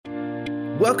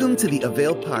Welcome to the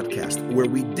Avail Podcast, where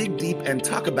we dig deep and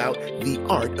talk about the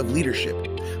art of leadership.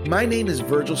 My name is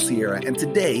Virgil Sierra, and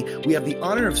today we have the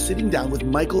honor of sitting down with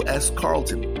Michael S.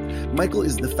 Carlton. Michael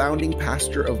is the founding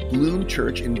pastor of Bloom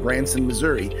Church in Branson,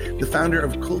 Missouri, the founder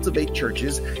of Cultivate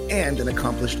Churches, and an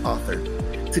accomplished author.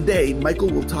 Today, Michael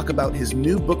will talk about his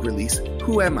new book release,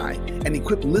 Who Am I?, and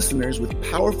equip listeners with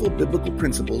powerful biblical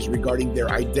principles regarding their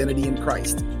identity in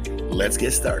Christ. Let's get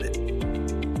started.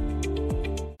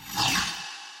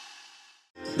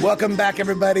 Welcome back,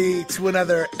 everybody, to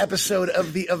another episode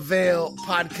of the Avail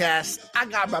Podcast. I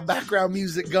got my background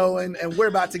music going, and we're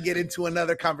about to get into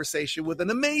another conversation with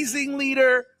an amazing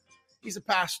leader. He's a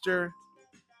pastor.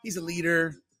 He's a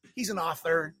leader. He's an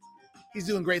author. He's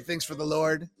doing great things for the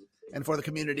Lord and for the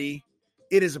community.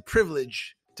 It is a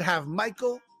privilege to have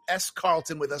Michael S.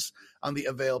 Carlton with us on the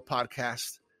Avail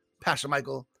Podcast. Pastor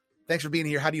Michael, thanks for being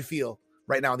here. How do you feel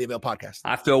right now on the Avail Podcast?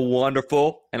 I feel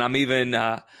wonderful, and I'm even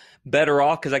better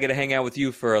off because I get to hang out with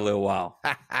you for a little while.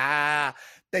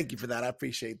 Thank you for that. I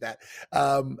appreciate that.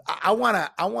 I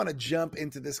wanna jump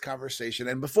into this conversation,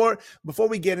 and before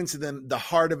we get into the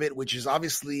heart of it, which is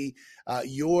obviously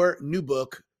your new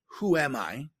book, Who Am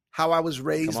I? How I was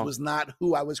raised was not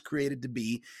who I was created to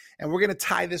be. And we're going to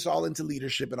tie this all into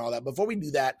leadership and all that. Before we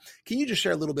do that, can you just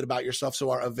share a little bit about yourself so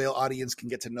our Avail audience can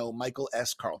get to know Michael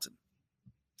S. Carlton?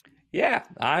 Yeah,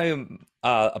 I am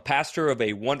a pastor of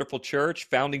a wonderful church,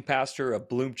 founding pastor of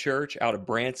Bloom Church out of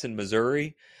Branson,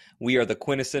 Missouri. We are the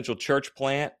quintessential church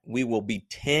plant. We will be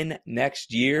 10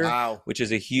 next year, Wow, which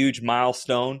is a huge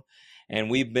milestone. And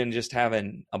we've been just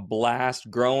having a blast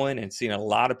growing and seeing a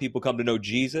lot of people come to know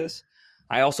Jesus.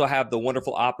 I also have the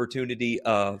wonderful opportunity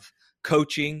of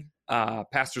coaching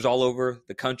pastors all over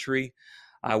the country.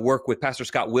 I work with Pastor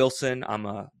Scott Wilson. I'm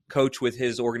a coach with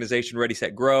his organization, Ready,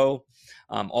 Set, Grow.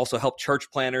 Also help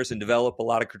church planners and develop a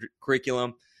lot of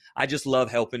curriculum. I just love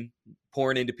helping,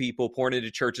 pouring into people, pouring into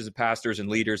churches and pastors and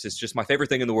leaders. It's just my favorite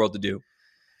thing in the world to do.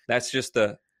 That's just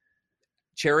the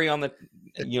cherry on the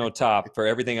top for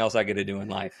everything else I get to do in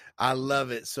life. I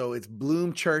love it. So it's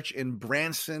Bloom Church in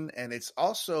Branson, and it's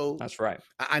also, that's right.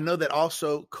 I know that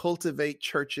also Cultivate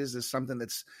Churches is something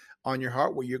that's on your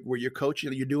heart, where you're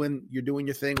coaching, you're doing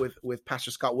your thing with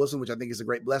Pastor Scott Wilson, which I think is a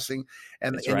great blessing,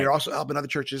 and That's right. You're also helping other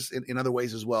churches in other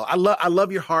ways as well. I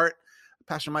love your heart,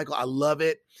 Pastor Michael. I love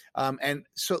it. And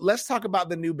so let's talk about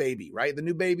the new baby, right? The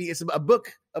new baby is a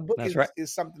book. A book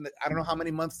is something that I don't know how many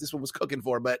months this one was cooking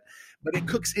for, but it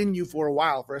cooks in you for a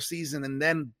while, for a season, and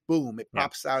then boom, it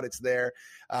pops out. It's there.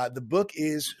 The book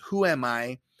is Who Am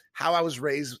I? How I was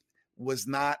raised was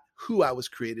not who I was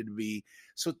created to be.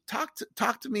 So talk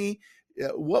to me.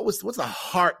 What's the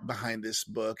heart behind this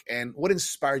book, and what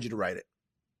inspired you to write it?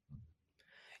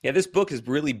 Yeah, this book is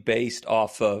really based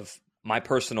off of my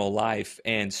personal life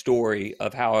and story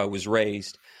of how I was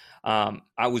raised.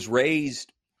 I was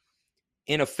raised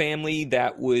in a family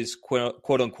that was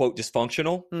quote unquote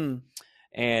dysfunctional.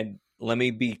 And let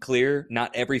me be clear,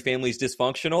 not every family is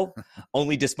dysfunctional.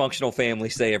 Only dysfunctional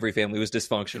families say every family was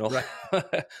dysfunctional.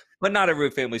 Right. But not every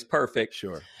family is perfect.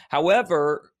 Sure.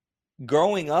 However,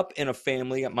 growing up in a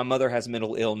family, my mother has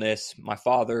mental illness. My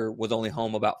father was only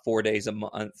home about 4 days a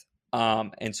month.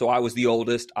 And so I was the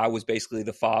oldest. I was basically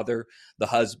the father, the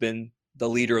husband, the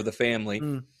leader of the family.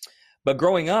 But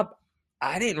growing up,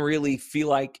 I didn't really feel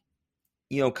like,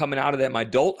 coming out of that, my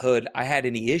adulthood, I had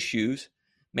any issues,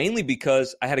 mainly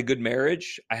because I had a good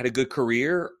marriage. I had a good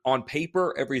career. On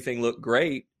paper, everything looked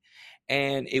great.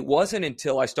 And it wasn't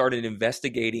until I started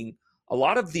investigating a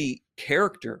lot of the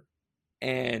character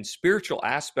and spiritual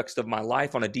aspects of my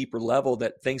life on a deeper level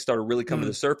that things started really coming to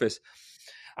the surface.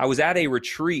 I was at a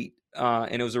retreat,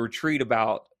 and it was a retreat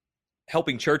about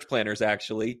helping church planners,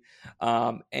 actually.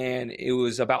 And it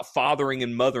was about fathering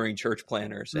and mothering church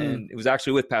planners. And it was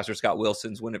actually with Pastor Scott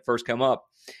Wilson's when it first came up.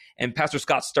 And Pastor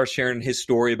Scott starts sharing his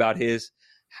story about his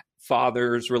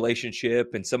father's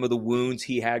relationship and some of the wounds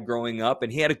he had growing up.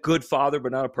 And he had a good father,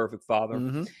 but not a perfect father.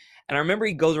 And I remember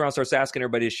he goes around, starts asking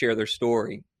everybody to share their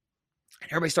story.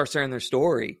 And everybody starts sharing their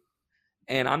story.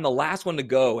 And I'm the last one to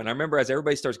go. And I remember as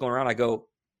everybody starts going around, I go,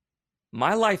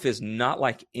 my life is not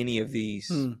like any of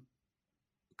these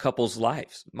couples'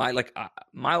 lives. My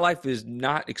life is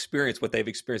not experienced what they've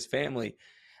experienced family.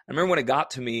 I remember when it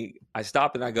got to me, I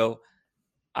stopped and I go,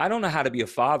 I don't know how to be a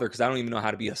father because I don't even know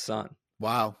how to be a son.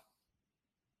 Wow.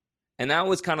 And that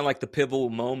was kind of like the pivotal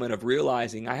moment of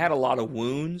realizing I had a lot of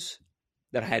wounds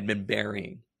that I had been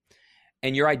burying.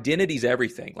 And your identity is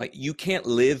everything. Like, you can't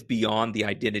live beyond the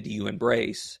identity you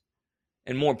embrace.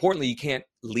 And more importantly, you can't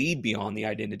lead beyond the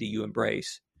identity you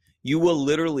embrace. You will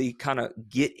literally kind of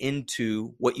get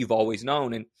into what you've always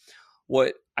known. And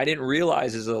what I didn't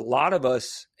realize is a lot of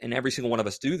us, and every single one of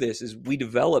us do this, is we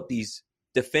develop these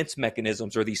defense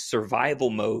mechanisms or these survival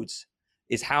modes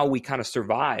is how we kind of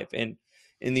survive. And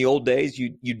in the old days,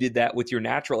 you did that with your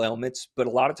natural elements, but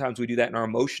a lot of times we do that in our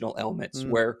emotional elements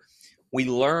where we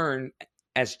learn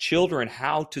as children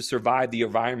how to survive the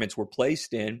environments we're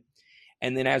placed in.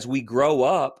 And then as we grow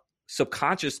up,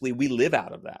 subconsciously, we live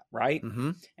out of that, right?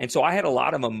 Mm-hmm. And so I had a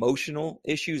lot of emotional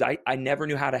issues. I never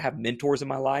knew how to have mentors in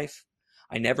my life.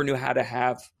 I never knew how to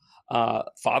have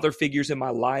father figures in my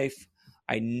life.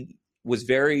 I was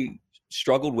very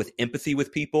struggled with empathy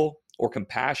with people or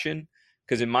compassion,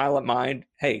 because in my mind,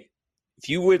 hey, if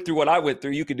you went through what I went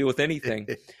through, you could deal with anything.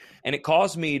 And it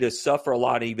caused me to suffer a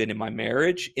lot, even in my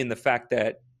marriage, in the fact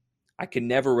that I could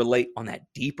never relate on that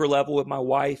deeper level with my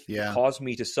wife. Yeah. It caused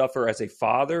me to suffer as a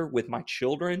father with my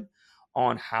children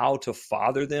on how to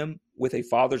father them with a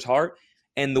father's heart,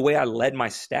 and the way I led my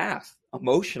staff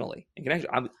emotionally. And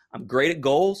I'm great at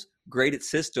goals, great at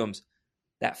systems.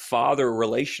 That father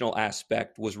relational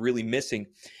aspect was really missing.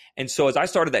 And so as I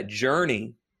started that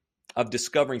journey of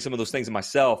discovering some of those things in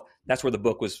myself, that's where the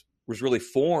book was really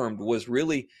formed, was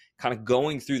really kind of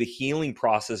going through the healing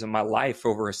process in my life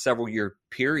over a several year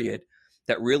period,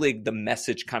 that really the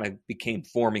message kind of became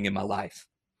forming in my life.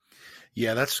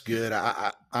 Yeah, that's good.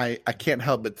 I can't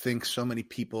help but think so many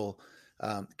people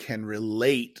can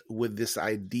relate with this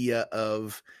idea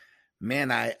of,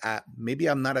 man, I maybe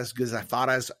I'm not as good as I thought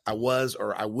as I was,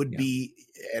 or I would be,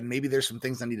 and maybe there's some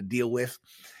things I need to deal with.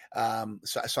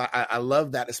 So I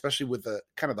love that, especially with the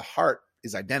kind of the heart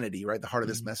is identity, right? The heart of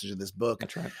this message of this book.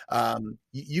 That's right.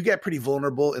 You get pretty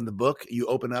vulnerable in the book. You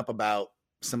open up about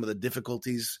some of the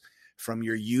difficulties from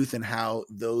your youth and how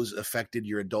those affected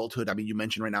your adulthood. I mean, you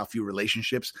mentioned right now a few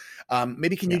relationships.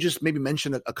 Maybe can you just maybe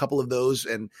mention a couple of those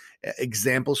and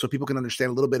examples so people can understand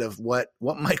a little bit of what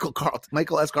Michael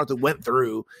S. Carlton went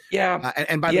through. Yeah.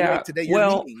 And by the way, today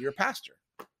you're a pastor.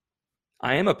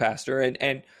 I am a pastor,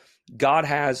 and God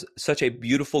has such a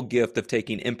beautiful gift of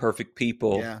taking imperfect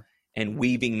people and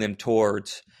weaving them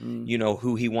towards,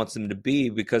 who he wants them to be,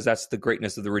 because that's the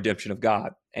greatness of the redemption of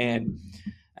God. And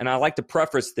I like to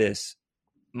preface this.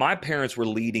 My parents were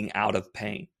leading out of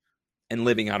pain and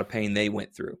living out of pain they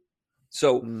went through.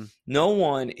 So no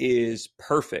one is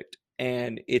perfect,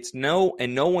 and no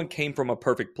one came from a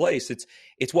perfect place.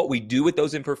 It's what we do with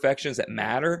those imperfections that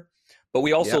matter. But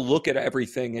we also look at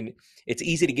everything, and it's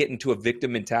easy to get into a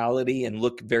victim mentality and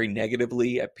look very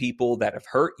negatively at people that have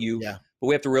hurt you. Yeah. But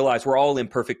we have to realize we're all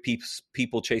imperfect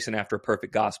people chasing after a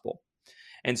perfect gospel.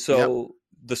 And so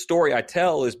the story I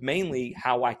tell is mainly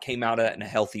how I came out of that in a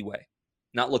healthy way,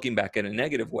 not looking back in a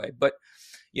negative way. But,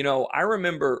 I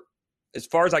remember, as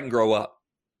far as I can grow up,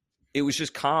 it was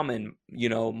just common.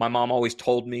 My mom always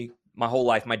told me my whole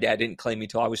life, my dad didn't claim me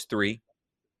till I was 3.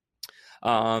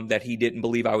 That he didn't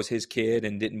believe I was his kid,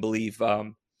 and didn't believe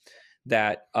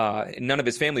that none of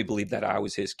his family believed that I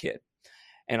was his kid.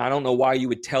 And I don't know why you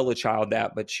would tell a child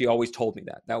that, but she always told me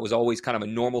that. That was always kind of a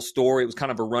normal story. It was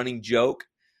kind of a running joke.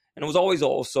 And it was always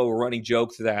also a running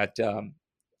joke that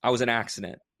I was an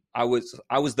accident. I was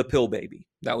the pill baby.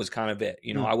 That was kind of it.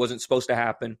 I wasn't supposed to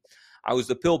happen. I was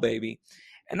the pill baby.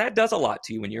 And that does a lot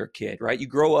to you when you're a kid, right? You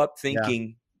grow up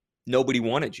thinking nobody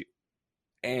wanted you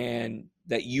and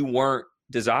that you weren't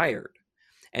desired.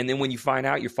 And then when you find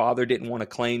out your father didn't want to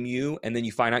claim you, and then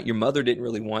you find out your mother didn't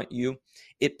really want you,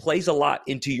 it plays a lot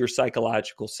into your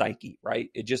psychological psyche, right?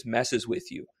 It just messes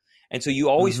with you. And so you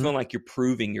always feel like you're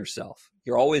proving yourself.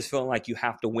 You're always feeling like you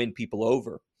have to win people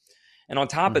over. And on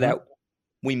top of that,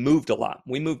 we moved a lot.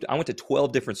 I went to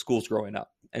 12 different schools growing up.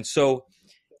 And so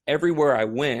everywhere I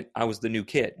went, I was the new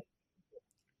kid.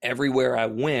 Everywhere I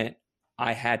went,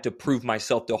 I had to prove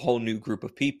myself to a whole new group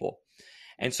of people.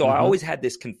 And so I always had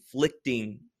this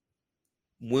conflicting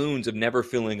wounds of never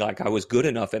feeling like I was good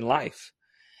enough in life.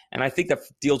 And I think that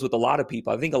deals with a lot of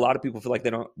people. I think a lot of people feel like they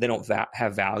don't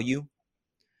have value.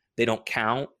 They don't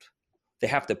count. They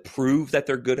have to prove that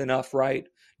they're good enough, right?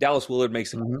 Dallas Willard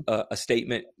makes a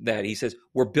statement that he says,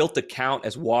 we're built to count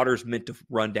as water's meant to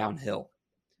run downhill,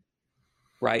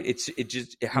 right? It's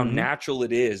just how natural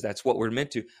it is. That's what we're meant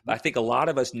to. But I think a lot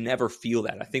of us never feel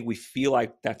that. I think we feel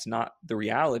like that's not the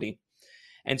reality.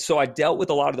 And so I dealt with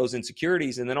a lot of those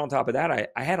insecurities. And then on top of that,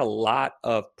 I had a lot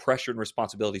of pressure and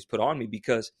responsibilities put on me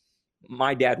because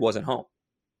my dad wasn't home.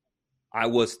 I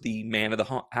was the man of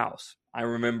the house. I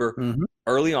remember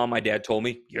early on, my dad told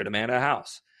me, you're the man of the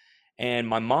house. And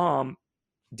my mom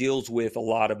deals with a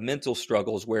lot of mental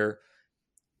struggles where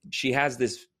she has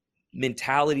this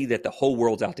mentality that the whole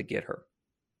world's out to get her.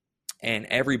 And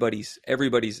everybody's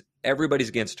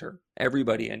against her,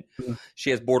 everybody. And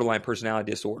she has borderline personality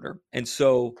disorder. And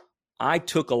so I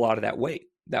took a lot of that weight.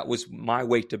 That was my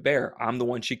weight to bear. I'm the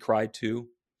one she cried to.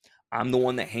 I'm the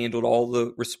one that handled all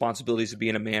the responsibilities of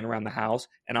being a man around the house.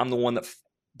 And I'm the one that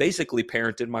basically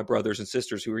parented my brothers and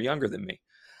sisters who were younger than me.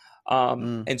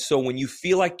 And so when you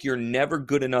feel like you're never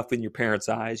good enough in your parents'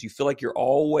 eyes, you feel like you're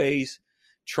always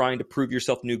trying to prove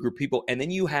yourself to new group of people, and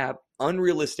then you have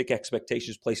unrealistic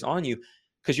expectations placed on you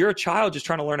because you're a child just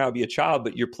trying to learn how to be a child,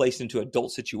 but you're placed into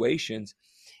adult situations.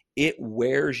 It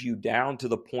wears you down to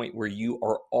the point where you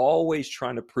are always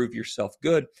trying to prove yourself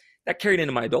good. That carried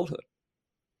into my adulthood.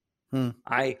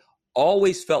 I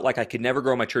always felt like I could never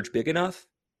grow my church big enough.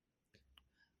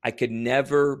 I could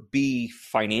never be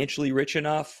financially rich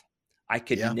enough. I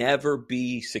could never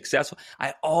be successful.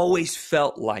 I always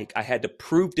felt like I had to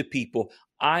prove to people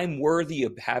I'm worthy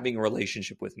of having a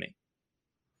relationship with me.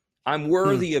 I'm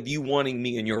worthy of you wanting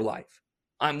me in your life.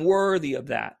 I'm worthy of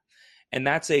that. And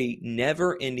that's a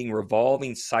never-ending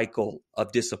revolving cycle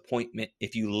of disappointment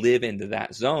if you live into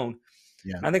that zone.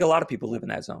 Yeah. And I think a lot of people live in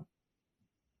that zone.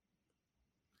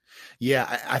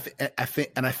 Yeah,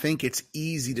 I think it's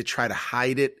easy to try to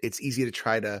hide it. It's easy to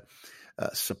try to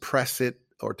suppress it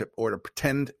or to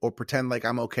pretend like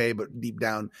I'm okay, but deep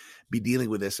down be dealing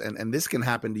with this. And this can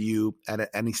happen to you at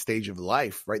any stage of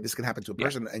life, right? This can happen to a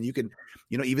person, and you can,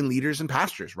 even leaders and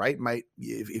pastors, right?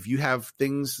 If you have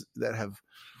things that have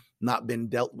not been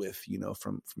dealt with,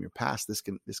 from your past, this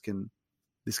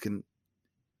can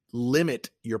limit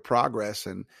your progress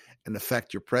and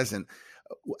affect your present.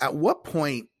 At what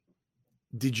point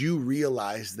did you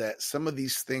realize that some of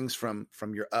these things from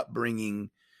your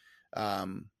upbringing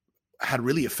had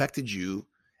really affected you,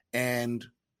 and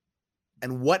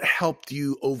what helped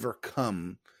you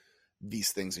overcome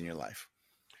these things in your life?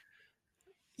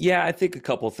 Yeah, I think a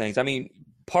couple of things. I mean,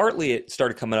 partly it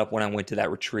started coming up when I went to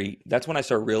that retreat. That's when I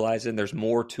started realizing there's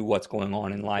more to what's going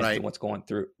on in life than what's going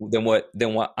through than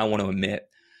what I want to admit.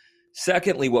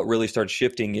 Secondly, what really started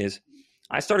shifting is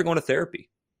I started going to therapy.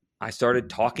 I started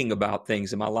talking about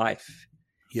things in my life.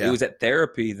 Yeah. It was at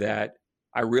therapy that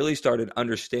I really started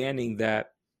understanding that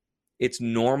it's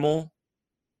normal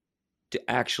to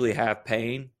actually have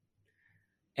pain,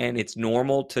 and it's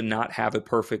normal to not have a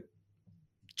perfect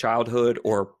childhood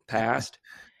or past,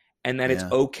 and that it's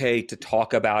okay to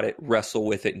talk about it, wrestle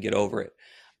with it, and get over it.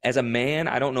 As a man,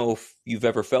 I don't know if you've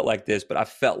ever felt like this, but I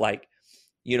felt like,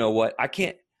 you know what, I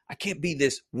can't be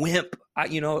this wimp. I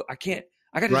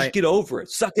got to just get over it.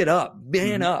 Suck it up,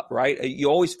 man up, right? You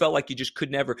always felt like you just could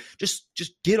never just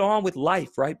get on with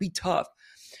life, right? Be tough.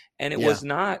 And it was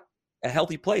not a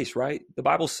healthy place, right? The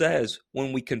Bible says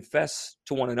when we confess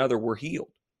to one another, we're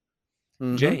healed.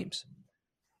 James,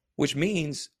 which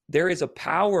means there is a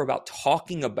power about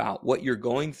talking about what you're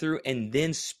going through and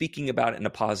then speaking about it in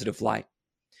a positive light.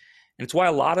 And it's why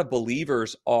a lot of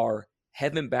believers are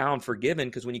heaven bound, forgiven,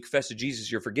 because when you confess to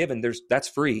Jesus, you're forgiven. That's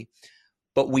free.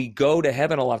 But we go to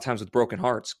heaven a lot of times with broken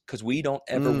hearts because we don't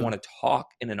ever want to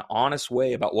talk in an honest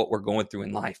way about what we're going through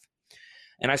in life.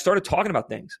 And I started talking about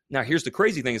things. Now, here's the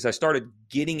crazy thing is I started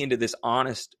getting into this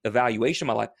honest evaluation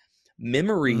of my life.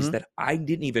 Memories that I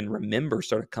didn't even remember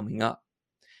started coming up,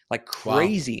 like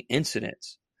crazy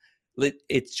incidents.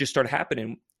 It just started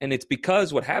happening. And it's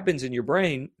because what happens in your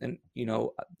brain, and,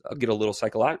 I'll get a little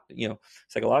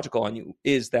psychological on you,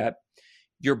 is that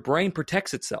your brain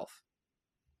protects itself.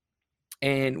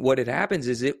 And what it happens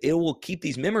is it will keep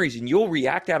these memories, and you'll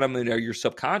react out of them in your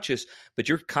subconscious, but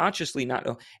you're consciously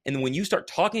not. And when you start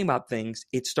talking about things,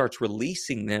 it starts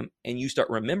releasing them and you start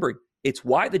remembering. It's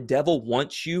why the devil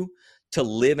wants you to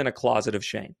live in a closet of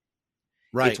shame.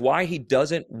 Right. It's why he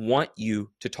doesn't want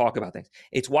you to talk about things.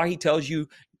 It's why he tells you,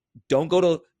 don't go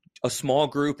to a small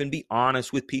group and be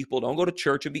honest with people. Don't go to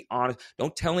church and be honest.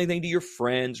 Don't tell anything to your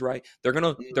friends, right? They're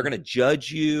going to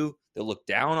judge you. They'll look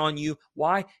down on you.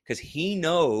 Why? Because he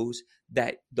knows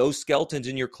that those skeletons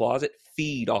in your closet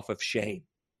feed off of shame.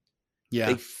 Yeah.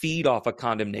 They feed off of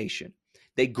condemnation.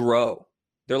 They grow.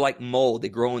 They're like mold. They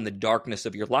grow in the darkness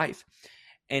of your life.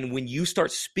 And when you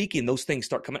start speaking, those things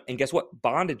start coming. And guess what?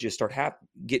 Bondages start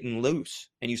getting loose,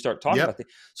 and you start talking about things.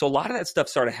 So a lot of that stuff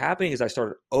started happening as I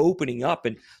started opening up.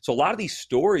 And so a lot of these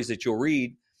stories that you'll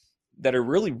read that are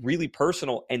really, really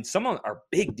personal, and some of them are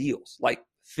big deals, like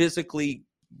physically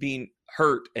being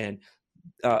hurt and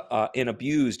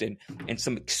abused and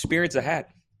some experience I had.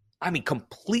 I mean,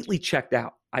 completely checked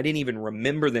out. I didn't even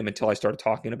remember them until I started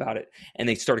talking about it, and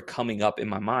they started coming up in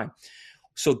my mind.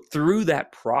 So through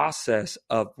that process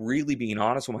of really being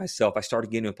honest with myself, I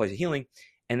started getting to a place of healing.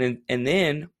 And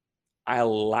then I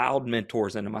allowed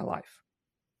mentors into my life.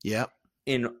 Yeah.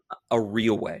 In a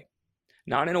real way.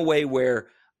 Not in a way where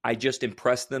I just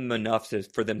impressed them enough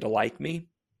for them to like me,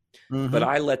 but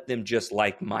I let them just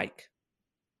like Mike.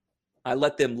 I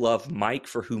let them love Mike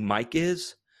for who Mike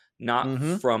is,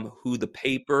 not from who the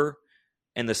paper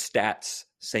and the stats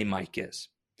say Mike is.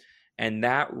 And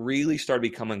that really started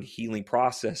becoming a healing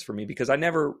process for me, because I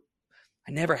never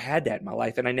had that in my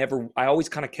life. And I always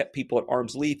kind of kept people at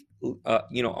arm's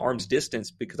distance,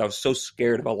 because I was so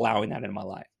scared of allowing that in my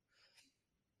life.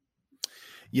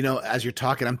 You know, as you're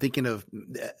talking, I'm thinking of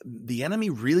the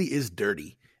enemy really is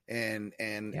dirty. And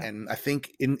I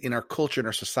think in our culture, in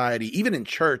our society, even in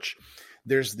church,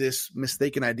 there's this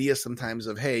mistaken idea sometimes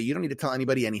of, hey, you don't need to tell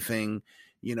anybody anything.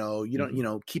 You know, you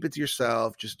don't, keep it to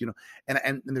yourself, just,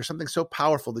 and there's something so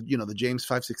powerful that, the James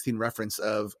 5:16 reference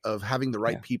of having the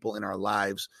right people in our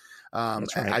lives.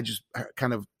 That's right. I just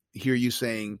kind of hear you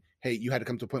saying, hey, you had to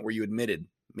come to a point where you admitted,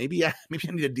 maybe I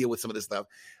need to deal with some of this stuff.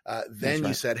 Then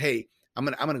you said, hey, I'm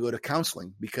going to go to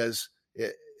counseling, because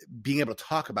being able to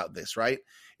talk about this, right,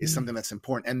 is something that's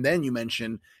important. And then you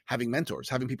mentioned having mentors,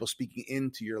 having people speaking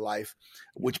into your life,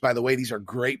 which, by the way, these are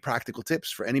great practical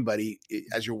tips for anybody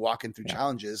as you're walking through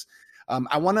challenges.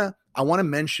 I want to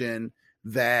mention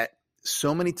that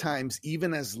so many times,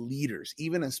 even as leaders,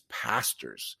 even as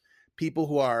pastors, people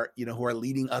who are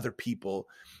leading other people,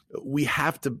 we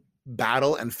have to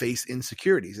battle and face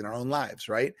insecurities in our own lives,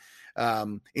 right?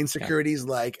 Insecurities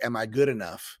like, am I good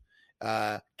enough?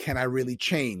 Can I really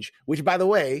change? Which, by the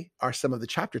way, are some of the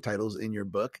chapter titles in your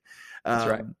book.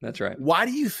 That's right. Why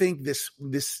do you think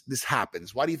this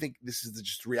happens? Why do you think this is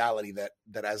just reality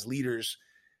that as leaders,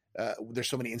 there's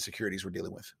so many insecurities we're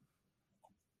dealing with?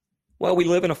 Well, we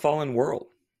live in a fallen world,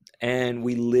 and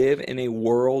we live in a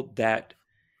world that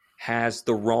has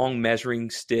the wrong measuring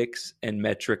sticks and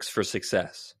metrics for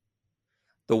success.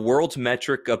 The world's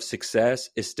metric of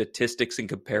success is statistics and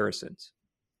comparisons.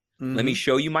 Let me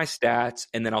show you my stats,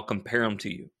 and then I'll compare them to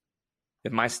you.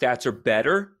 If my stats are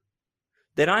better,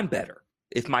 then I'm better.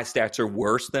 If my stats are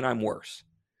worse, then I'm worse.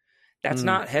 That's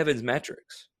not heaven's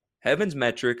metrics. Heaven's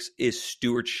metrics is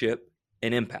stewardship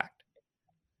and impact.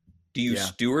 Do you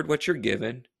steward what you're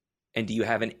given, and do you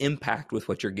have an impact with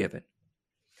what you're given?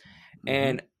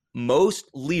 And most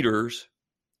leaders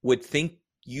would think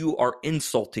you are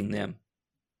insulting them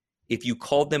if you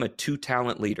called them a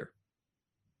 2-talent leader.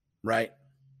 Right.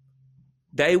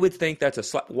 They would think that's a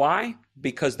slap. Why?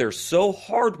 Because they're so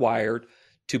hardwired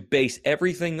to base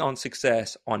everything on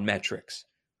success on metrics.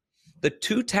 The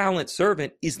 2-talent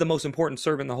servant is the most important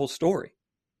servant in the whole story.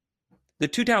 The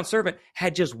 2-talent servant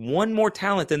had just one more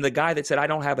talent than the guy that said, I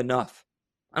don't have enough.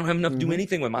 I don't have enough to do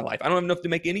anything with my life. I don't have enough to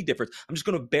make any difference. I'm just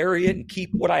going to bury it and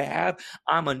keep what I have.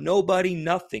 I'm a nobody,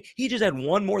 nothing. He just had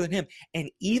one more than him.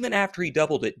 And even after he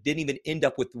doubled it, didn't even end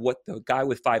up with what the guy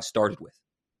with 5 started with.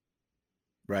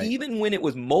 Right. Even when it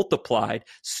was multiplied,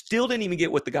 still didn't even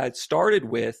get what the guy started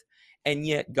with, and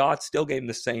yet God still gave him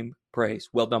the same praise.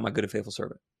 Well done, my good and faithful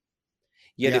servant.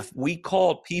 Yet if we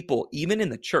called people, even in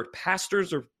the church,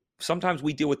 pastors, or sometimes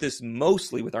we deal with this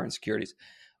mostly with our insecurities.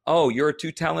 Oh, you're a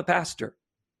 2-talent pastor.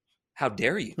 How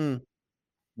dare you?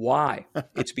 Why?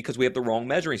 It's because we have the wrong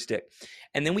measuring stick.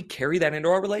 And then we carry that into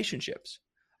our relationships.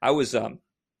 I was on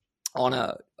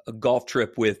a golf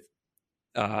trip with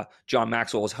John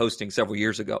Maxwell was hosting several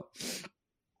years ago.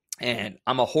 And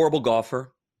I'm a horrible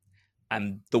golfer.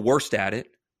 I'm the worst at it.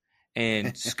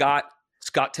 And Scott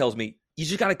tells me, you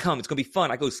just got to come. It's going to be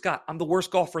fun. I go, Scott, I'm the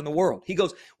worst golfer in the world. He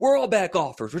goes, we're all bad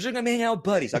golfers. We're just going to hang out with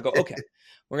buddies. I go, okay,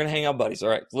 we're going to hang out with buddies. All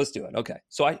right, let's do it. Okay.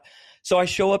 So I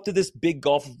show up to this big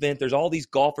golf event. There's all these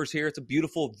golfers here. It's a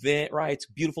beautiful event, right? It's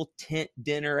a beautiful tent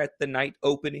dinner at the night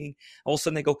opening. All of a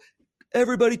sudden they go,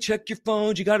 everybody check your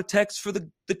phones. You got a text for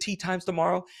the tee times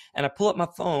tomorrow. And I pull up my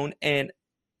phone, and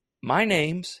my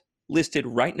name's listed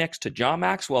right next to John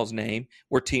Maxwell's name.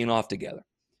 We're teeing off together.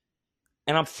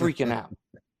 And I'm freaking out.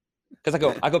 Because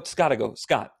I go to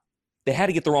Scott, they had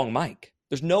to get the wrong mic.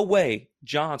 There's no way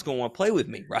John's going to want to play with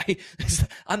me, right?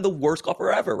 I'm the worst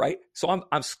golfer ever, right? So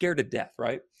I'm scared to death,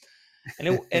 right?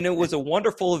 And it was a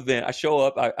wonderful event. I show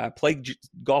up, I play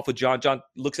golf with John. John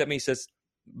looks at me, says,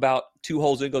 about 2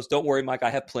 holes in, goes, don't worry, Mike, I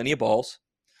have plenty of balls,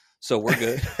 so we're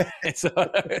good.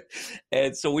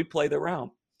 and so we play the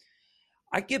round.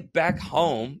 I get back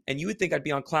home, and you would think I'd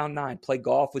be on cloud 9, play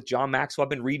golf with John Maxwell. I've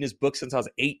been reading his book since I was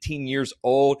 18 years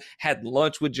old, had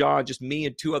lunch with John, just me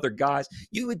and 2 other guys.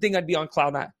 You would think I'd be on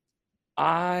cloud 9.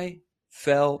 I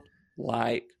felt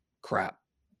like crap.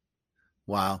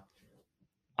 Wow.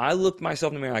 I looked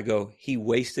myself in the mirror, I go, he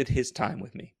wasted his time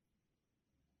with me.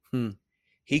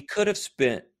 He could have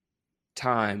spent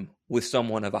time with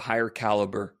someone of a higher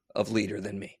caliber of leader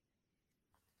than me.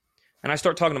 And I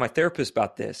start talking to my therapist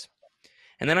about this.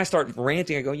 And then I start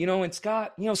ranting. I go, and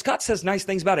Scott says nice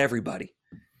things about everybody.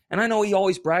 And I know he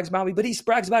always brags about me, but he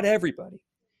brags about everybody.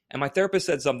 And my therapist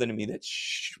said something to me that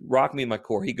rocked me in my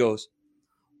core. He goes,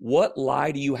 what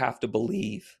lie do you have to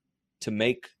believe to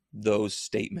make those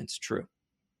statements true?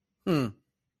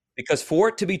 Because for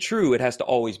it to be true, it has to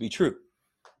always be true.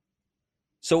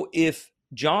 So if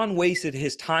John wasted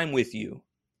his time with you,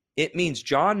 it means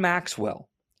John Maxwell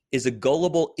is a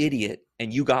gullible idiot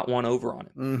and you got one over on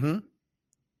him. Mm-hmm.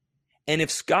 And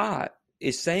if Scott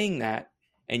is saying that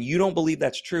and you don't believe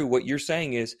that's true, what you're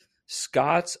saying is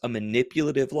Scott's a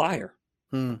manipulative liar.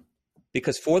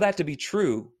 Because for that to be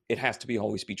true, it has to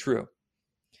always be true.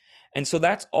 And so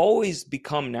that's always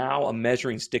become now a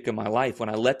measuring stick in my life. When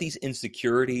I let these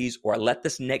insecurities or I let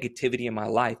this negativity in my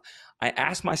life, I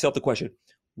ask myself the question,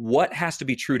 what has to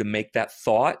be true to make that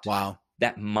thought,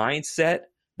 that mindset,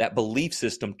 that belief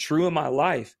system true in my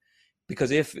life?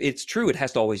 Because if it's true, it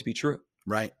has to always be true.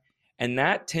 Right. And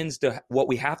that tends to, what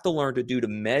we have to learn to do to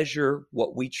measure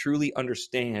what we truly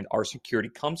understand our security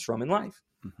comes from in life.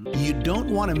 You don't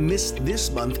want to miss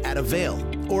this month at Avail,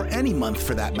 or any month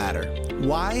for that matter.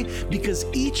 Why? Because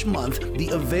each month, the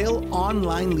Avail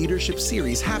Online Leadership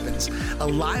Series happens, a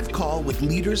live call with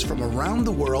leaders from around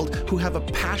the world who have a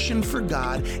passion for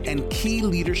God and key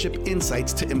leadership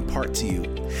insights to impart to you.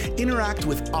 Interact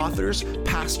with authors,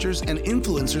 pastors, and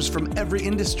influencers from every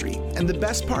industry. And the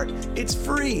best part, it's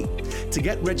free. To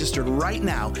get registered right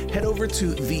now, head over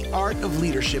to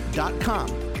theartofleadership.com.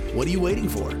 What are you waiting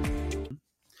for?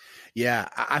 Yeah,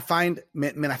 I find,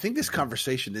 man, I think this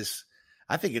conversation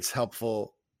I think it's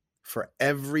helpful for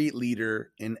every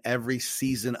leader in every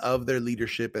season of their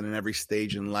leadership and in every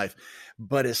stage in life,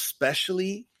 but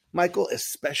especially, Michael,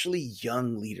 especially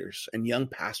young leaders and young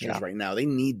pastors right now. They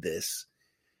need this.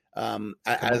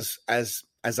 As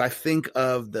I think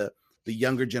of the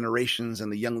younger generations and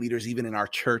the young leaders, even in our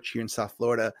church here in South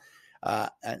Florida,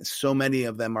 and so many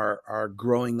of them are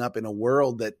growing up in a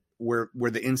world that where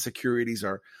the insecurities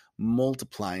are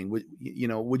multiplying.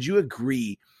 Would you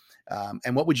agree?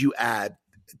 And what would you add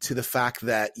to the fact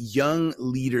that young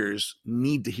leaders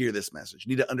need to hear this message,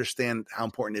 need to understand how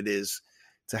important it is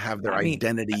to have their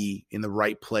identity in the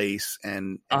right place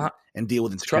and deal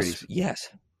with insecurities?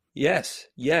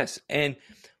 Yes. And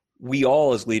we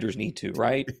all as leaders need to,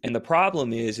 right? And the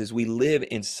problem is we live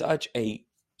in such a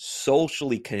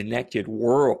socially connected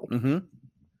world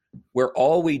where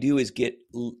all we do is get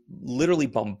literally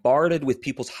bombarded with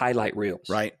people's highlight reels.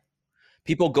 Right.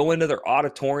 People go into their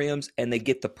auditoriums and they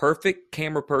get the perfect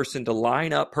camera person to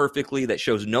line up perfectly that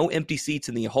shows no empty seats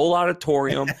in the whole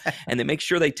auditorium. And they make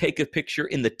sure they take a picture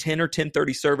in the 10 or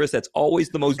 10:30 service. That's always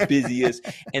the most busiest.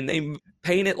 And they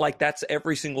paint it like that's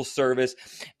every single service.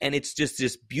 And it's just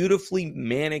this beautifully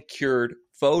manicured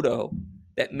photo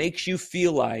that makes you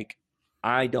feel like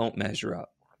I don't measure up.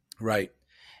 Right.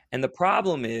 And the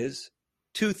problem is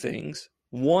two things.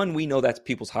 One, we know that's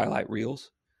people's highlight reels.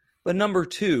 But number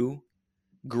two,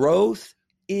 growth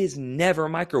is never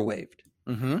microwaved.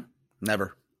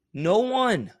 Never. No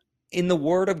one in the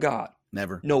Word of God,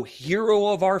 no hero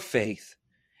of our faith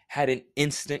had an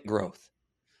instant growth.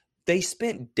 They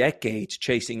spent decades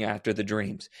chasing after the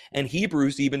dreams. And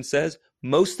Hebrews even says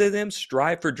most of them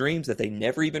strive for dreams that they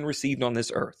never even received on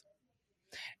this earth.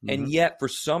 And yet, for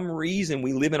some reason,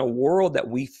 we live in a world that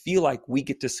we feel like we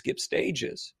get to skip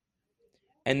stages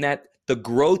and that the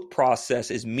growth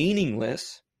process is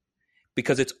meaningless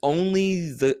because it's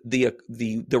only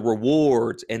the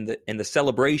rewards and the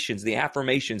celebrations, the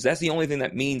affirmations. That's the only thing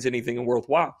that means anything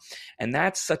worthwhile. And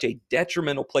that's such a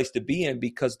detrimental place to be in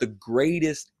because the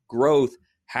greatest growth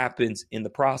happens in the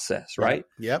process, right?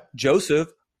 Yep. Joseph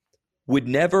would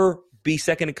never be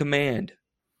second in command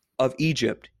of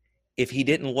Egypt if he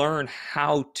didn't learn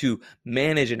how to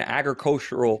manage an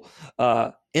agricultural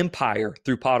empire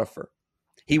through Potiphar.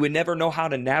 He would never know how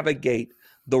to navigate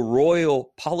the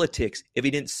royal politics if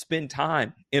he didn't spend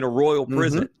time in a royal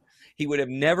prison. He would have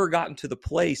never gotten to the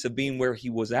place of being where he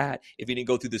was at if he didn't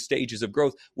go through the stages of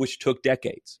growth, which took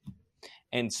decades.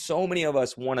 And so many of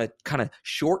us want to kind of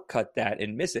shortcut that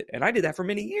and miss it. And I did that for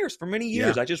many years.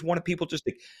 Yeah. I just wanted people just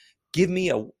to give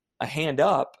me a hand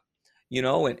up,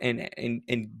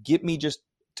 and get me just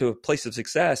to a place of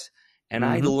success. And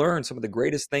I learned some of the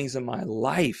greatest things in my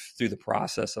life through the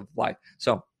process of life.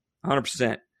 So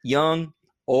 100% young,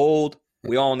 old,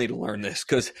 we all need to learn this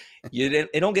because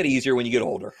it don't get easier when you get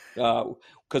older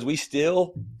because we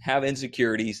still have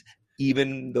insecurities,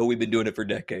 even though we've been doing it for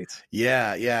decades.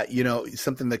 Yeah.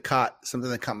 Something that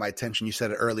caught my attention. You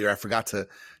said it earlier. I forgot to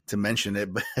mention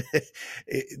it, but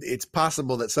it's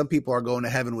possible that some people are going to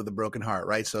heaven with a broken heart,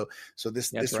 right? So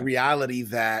this right. reality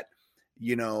that,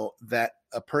 that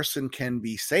a person can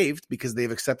be saved because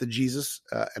they've accepted Jesus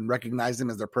and recognized him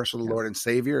as their personal Lord and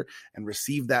Savior and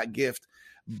received that gift.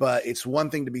 but it's one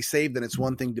thing to be saved and it's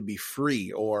one thing to be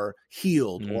free or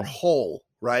healed or whole,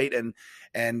 right? And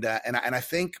I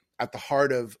think at the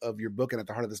heart of your book and at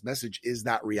the heart of this message is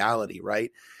that reality,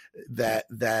 right?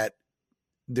 That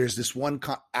there's this one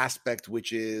aspect,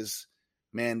 which is,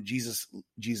 man,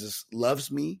 Jesus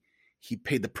loves me. He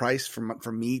paid the price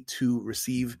for me to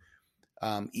receive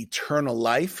eternal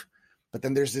life. But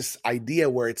then there's this idea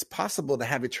where it's possible to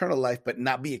have eternal life, but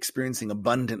not be experiencing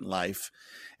abundant life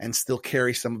and still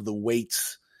carry some of the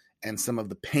weights and some of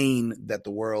the pain that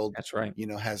the world, that's right,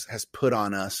 has put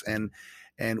on us. And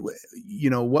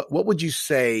what would you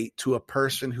say to a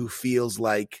person who feels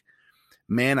like,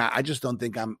 man, I just don't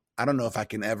think I don't know if I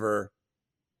can ever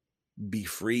be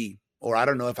free, or I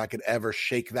don't know if I could ever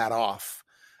shake that off.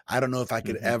 I don't know if I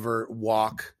could ever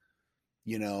walk,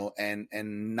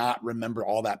 and not remember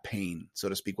all that pain, so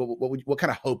to speak. What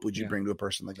kind of hope would you bring to a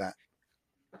person like that?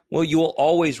 Well, you will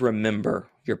always remember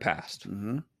your past.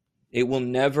 Mm-hmm. It will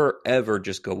never, ever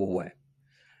just go away.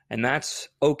 And that's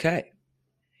okay.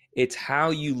 It's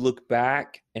how you look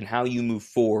back and how you move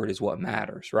forward is what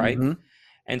matters, right? Mm-hmm.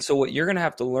 And so what you're going to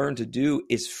have to learn to do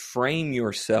is frame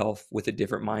yourself with a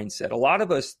different mindset. A lot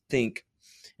of us think,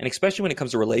 and especially when it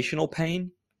comes to relational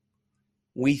pain,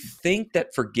 we think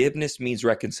that forgiveness means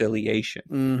reconciliation.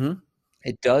 Mm-hmm.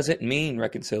 It doesn't mean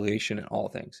reconciliation in all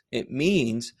things. It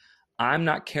means I'm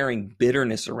not carrying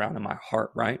bitterness around in my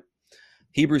heart, right?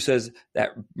 Hebrews says that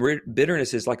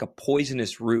bitterness is like a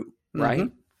poisonous root, right?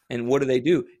 Mm-hmm. And what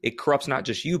do? It corrupts not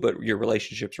just you, but your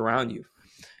relationships around you.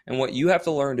 And what you have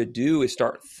to learn to do is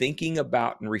start thinking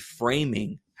about and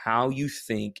reframing how you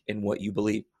think and what you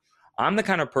believe. I'm the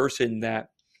kind of person that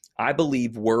I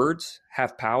believe words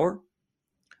have power.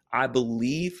 I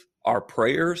believe our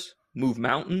prayers move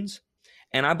mountains.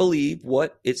 And I believe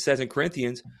what it says in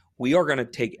Corinthians, we are going to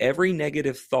take every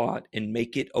negative thought and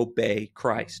make it obey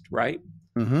Christ, right?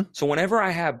 Mm-hmm. So whenever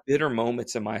I have bitter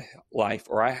moments in my life,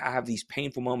 or I have these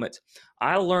painful moments,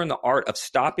 I learn the art of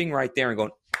stopping right there and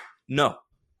going, no,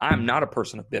 I'm not a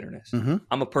person of bitterness. Mm-hmm.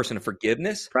 I'm a person of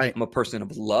forgiveness. Right. I'm a person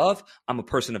of love. I'm a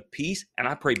person of peace. And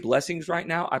I pray blessings right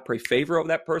now. I pray favor over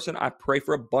that person. I pray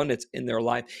for abundance in their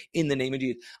life in the name of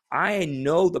Jesus. I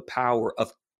know the power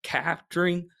of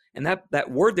capturing, and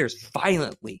that word there is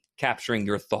violently capturing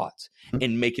your thoughts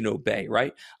and making it obey,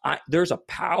 right? There's a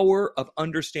power of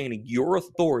understanding your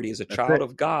authority as a child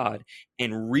of God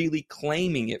and really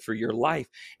claiming it for your life.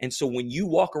 And so when you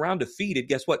walk around defeated,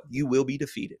 guess what? You will be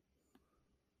defeated.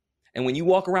 And when you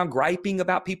walk around griping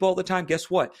about people all the time, guess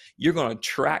what? You're going to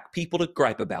attract people to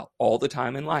gripe about all the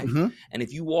time in life. Mm-hmm. And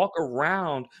if you walk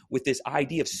around with this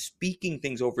idea of speaking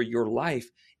things over your life,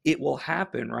 it will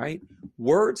happen, right?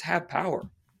 Words have power.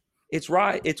 It's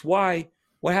right. It's why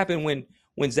what happened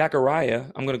when Zechariah,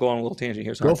 I'm going to go on a little tangent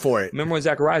here. Sorry. Go for it. Remember when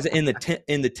Zechariah's in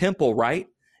the temple, right?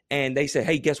 And they said,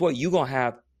 hey, guess what? You're going to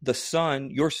have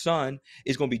your son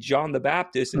is going to be John the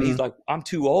Baptist. And he's like, I'm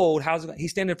too old.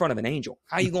 He's standing in front of an angel.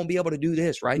 How are you going to be able to do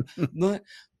this, right?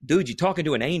 Dude, you're talking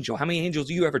to an angel. How many angels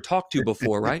do you ever talk to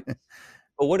before, right?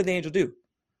 But what did the angel do?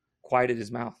 Quieted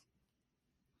his mouth.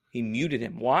 He muted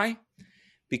him. Why?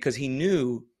 Because he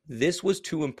knew this was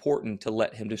too important to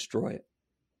let him destroy it.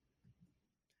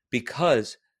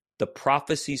 Because the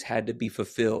prophecies had to be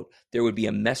fulfilled. There would be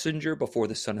a messenger before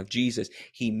the Son of Jesus.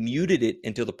 He muted it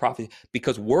until the prophecy,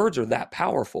 because words are that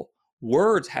powerful.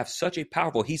 Words have such a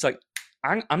powerful, he's like,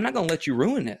 I'm not going to let you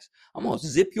ruin this. I'm going to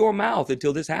zip your mouth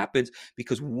until this happens,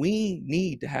 because we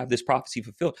need to have this prophecy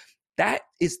fulfilled. That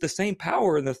is the same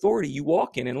power and authority you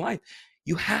walk in life.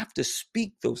 You have to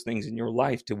speak those things in your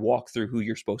life to walk through who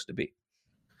you're supposed to be.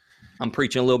 I'm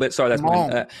preaching a little bit. Sorry,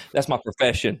 that's my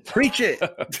profession. Preach it.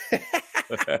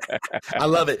 I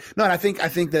love it. No, and I think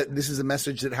that this is a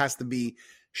message that has to be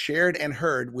shared and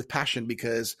heard with passion,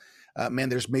 because, man,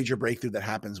 there's major breakthrough that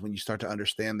happens when you start to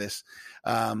understand this.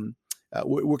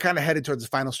 We're kind of headed towards the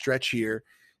final stretch here.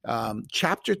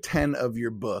 Chapter 10 of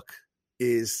your book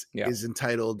is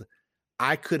entitled,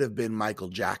 I Could Have Been Michael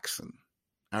Jackson.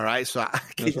 All right. So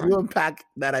can you unpack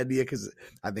that idea? Because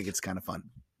I think it's kind of fun.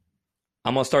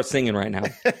 I'm going to start singing right now.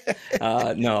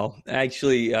 No,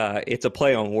 actually, it's a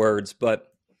play on words,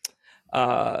 but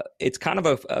it's kind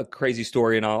of a crazy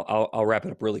story, and I'll wrap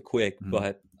it up really quick. Mm-hmm.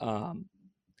 But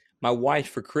my wife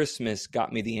for Christmas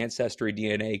got me the Ancestry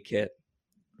DNA kit,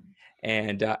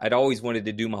 and I'd always wanted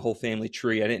to do my whole family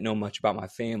tree. I didn't know much about my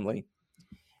family.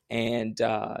 And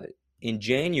in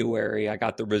January, I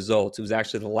got the results. It was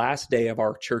actually the last day of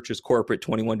our church's corporate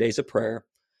 21 days of prayer.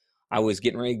 I was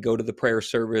getting ready to go to the prayer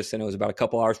service, and it was about a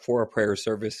couple hours before our prayer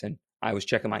service, and I was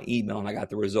checking my email, and I got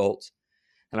the results.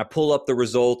 And I pull up the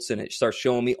results, and it starts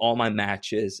showing me all my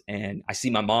matches, and I see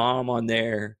my mom on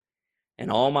there,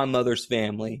 and all my mother's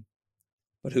family.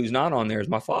 But who's not on there is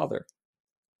my father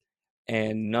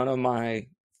and none of my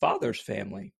father's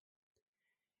family.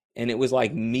 And it was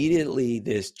like immediately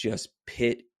this just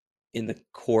pit in the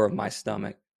core of my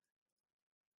stomach.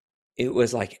 It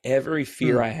was like every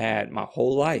fear I had my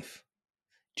whole life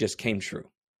just came true.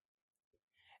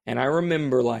 And I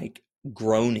remember like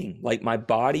groaning, like my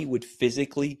body would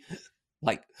physically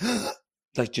like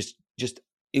just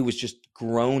it was just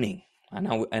groaning.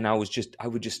 And I would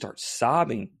just start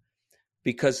sobbing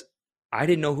because I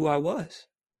didn't know who I was.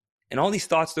 And all these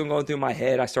thoughts that were going through my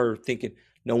head, I started thinking,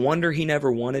 no wonder he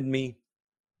never wanted me.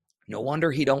 No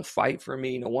wonder he don't fight for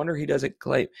me. No wonder he doesn't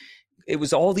claim. It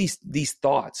was all these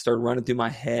thoughts started running through my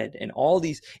head, and all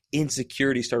these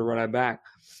insecurities started running back.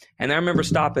 And I remember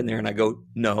stopping there and I go,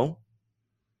 no,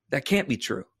 that can't be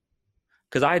true.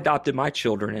 Because I adopted my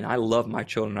children and I love my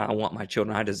children. I want my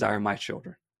children. I desire my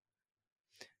children.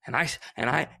 And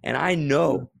I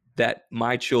know that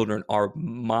my children are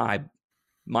my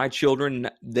children.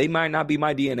 They might not be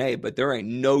my DNA, but there ain't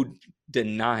no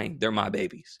denying they're my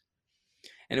babies.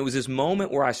 And it was this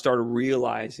moment where I started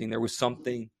realizing there was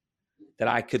something that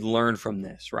I could learn from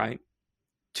this, right?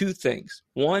 Two things.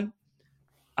 One,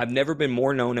 I've never been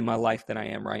more known in my life than I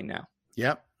am right now.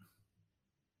 Yep.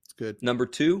 It's good. Number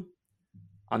two,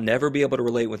 I'll never be able to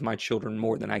relate with my children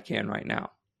more than I can right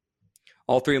now.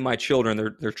 All three of my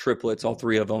children, they're triplets, all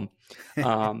three of them.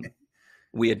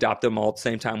 We adopt them all at the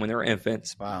same time when they were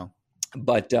infants. Wow.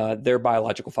 But their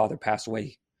biological father passed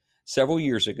away several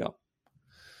years ago.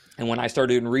 And when I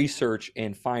started doing research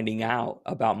and finding out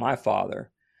about my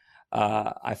father,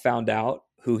 I found out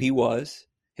who he was.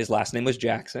 His last name was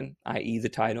Jackson, i.e. the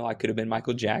title. I could have been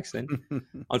Michael Jackson.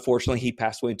 Unfortunately, he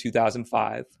passed away in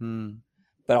 2005.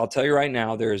 But I'll tell you right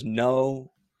now, there is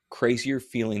no crazier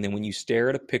feeling than when you stare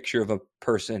at a picture of a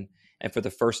person and for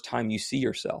the first time you see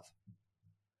yourself.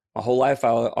 My whole life, I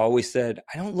always said,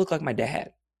 I don't look like my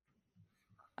dad.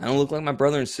 I don't look like my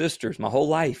brother and sisters. My whole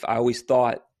life, I always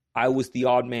thought I was the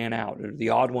odd man out or the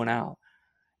odd one out.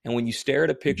 And when you stare at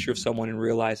a picture of someone and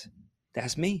realize,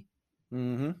 that's me,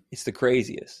 it's the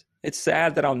craziest. It's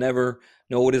sad that I'll never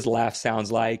know what his laugh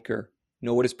sounds like or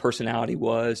know what his personality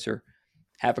was or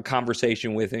have a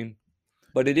conversation with him.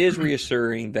 But it is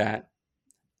reassuring that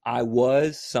I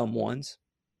was someone's,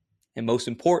 and most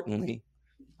importantly,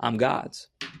 I'm God's.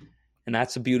 And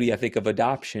that's the beauty, I think, of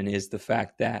adoption is the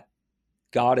fact that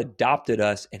God adopted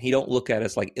us and he don't look at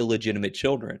us like illegitimate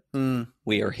children.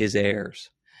 We are his heirs.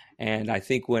 And I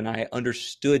think when I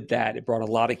understood that, it brought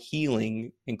a lot of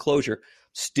healing and closure.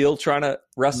 Still trying to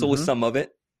wrestle with some of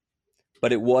it,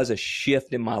 but it was a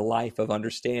shift in my life of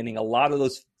understanding a lot of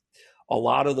those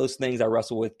things I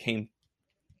wrestled with came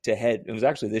to head. It was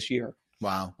actually this year.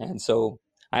 Wow. And so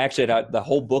I actually had the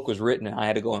whole book was written and I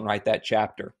had to go and write that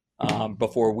chapter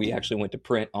before we actually went to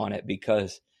print on it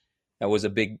because that was a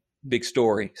big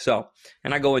story. So,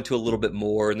 and I go into a little bit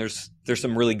more and there's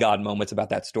some really God moments about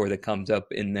that story that comes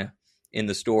up in the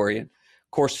story. And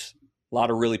of course, a lot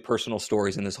of really personal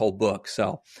stories in this whole book.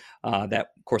 So that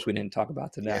of course we didn't talk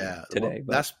about today. Well,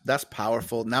 but that's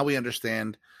powerful. Now we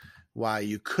understand why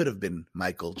you could have been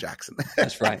Michael Jackson.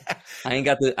 That's right. I ain't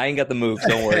got the moves,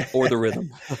 don't worry, or the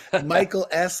rhythm. Michael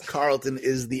S. Carlton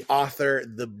is the author.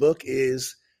 The book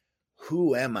is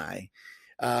Who Am I?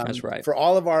 That's right. For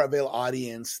all of our Avail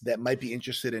audience that might be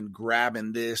interested in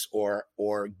grabbing this or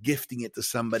gifting it to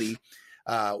somebody,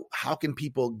 how can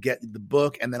people get the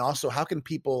book? And then also, how can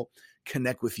people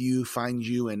connect with you, find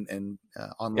you, and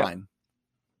online? Yep.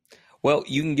 Well,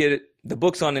 you can get it. The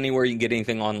book's on anywhere you can get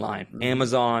anything online.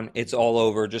 Amazon, it's all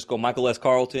over. Just go Michael S.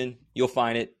 Carlton. You'll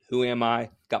find it. Who am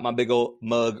I? Got my big old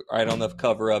mug right on the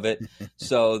cover of it.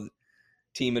 So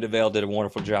team at Avail did a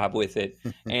wonderful job with it.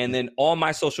 And then all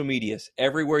my social medias,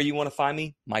 everywhere you want to find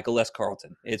me, Michael S.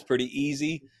 Carlton. It's pretty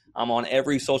easy. I'm on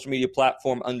every social media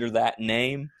platform under that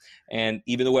name. And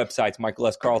even the website's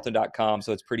michaelscarlton.com.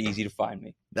 So it's pretty easy to find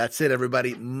me. That's it,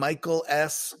 everybody.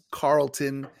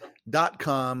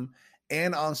 michaelscarlton.com.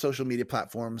 And on social media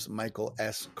platforms, Michael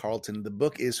S. Carlton. The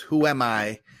book is Who Am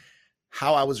I?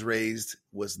 How I Was Raised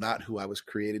Was Not Who I Was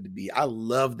Created to Be. I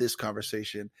love this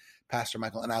conversation, Pastor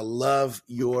Michael, and I love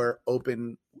your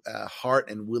open heart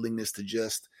and willingness to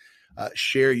just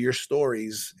share your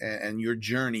stories and your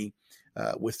journey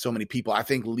with so many people. I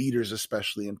think leaders,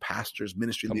 especially, and pastors,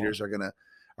 ministry leaders are going to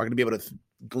be able to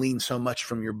glean so much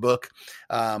from your book.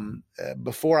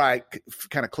 Before I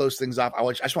kind of close things off, I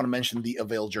just want to mention the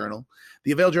Avail Journal.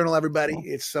 The Avail Journal, everybody,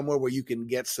 it's somewhere where you can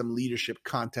get some leadership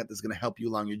content that's going to help you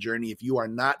along your journey. If you are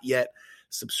not yet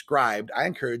subscribed, I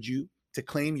encourage you to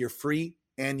claim your free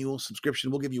annual subscription.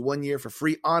 We'll give you 1 year for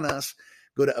free on us.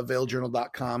 go to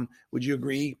availjournal.com. Would you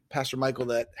agree, Pastor Michael,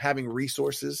 that having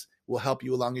resources will help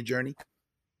you along your journey?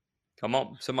 Come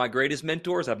on. Some of my greatest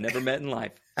mentors I've never met in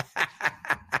life.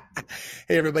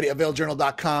 Hey, everybody,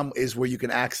 availjournal.com is where you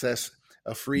can access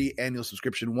a free annual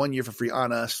subscription, 1 year for free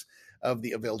on us, of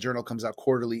the Avail Journal. Comes out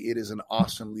quarterly. It is an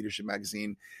awesome leadership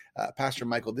magazine. Pastor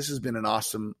Michael, this has been an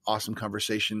awesome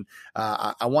conversation.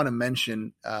 I want to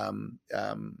mention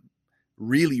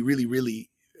really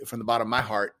from the bottom of my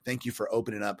heart, thank you for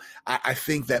opening up. I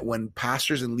think that when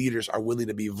pastors and leaders are willing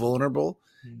to be vulnerable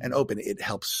and open, it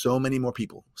helps so many more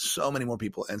people.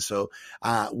 And so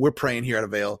we're praying here at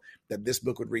Avail that this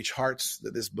book would reach hearts,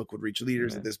 that this book would reach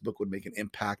leaders, that this book would make an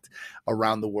impact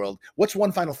around the world. What's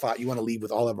one final thought you want to leave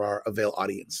with all of our Avail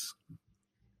audience?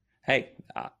 Hey,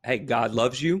 God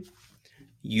loves you.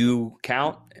 You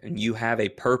count and you have a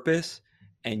purpose,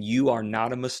 and you are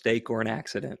not a mistake or an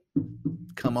accident.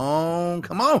 Come on.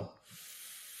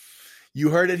 You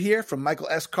heard it here from Michael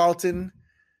S. Carlton.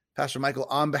 Pastor Michael,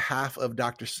 on behalf of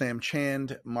Dr. Sam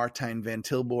Chand, Martijn van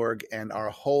Tilborg, and our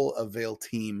whole Avail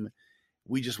team,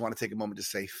 we just want to take a moment to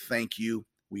say thank you.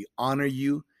 We honor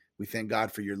you. We thank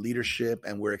God for your leadership,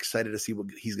 and we're excited to see what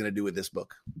he's going to do with this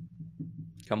book.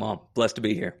 Come on. Blessed to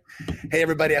be here. Hey,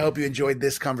 everybody. I hope you enjoyed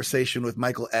this conversation with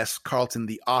Michael S. Carlton,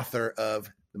 the author of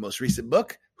the most recent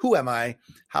book, Who Am I?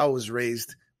 How I Was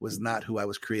Raised Was Not Who I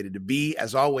Was Created to Be.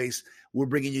 As always, we're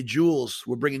bringing you jewels.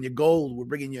 We're bringing you gold. We're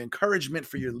bringing you encouragement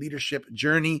for your leadership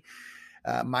journey.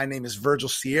 My name is Virgil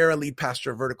Sierra, lead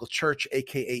pastor of Vertical Church,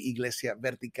 a.k.a. Iglesia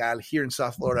Vertical, here in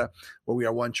South Florida, where we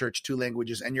are one church, two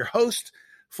languages, and your host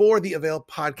for the Avail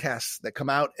podcasts that come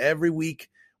out every week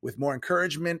with more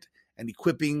encouragement and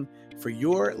equipping for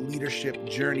your leadership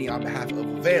journey. On behalf of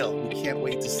Avail, we can't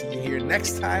wait to see you here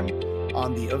next time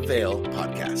on the Avail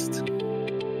podcast.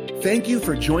 Thank you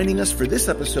for joining us for this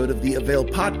episode of the Avail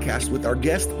podcast with our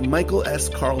guest, Michael S.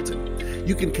 Carlton.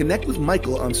 You can connect with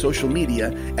Michael on social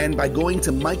media and by going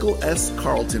to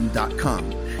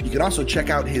michaelscarlton.com. You can also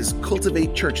check out his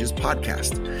Cultivate Churches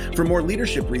podcast. For more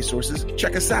leadership resources,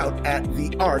 check us out at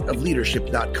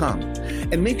theartofleadership.com.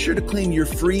 And make sure to claim your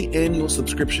free annual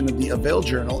subscription of the Avail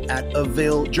Journal at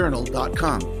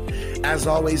availjournal.com. As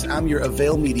always, I'm your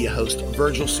Avail Media host,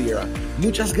 Virgil Sierra.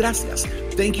 Muchas gracias.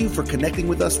 Thank you for connecting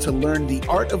with us to learn the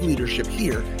art of leadership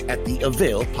here at the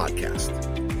Avail Podcast.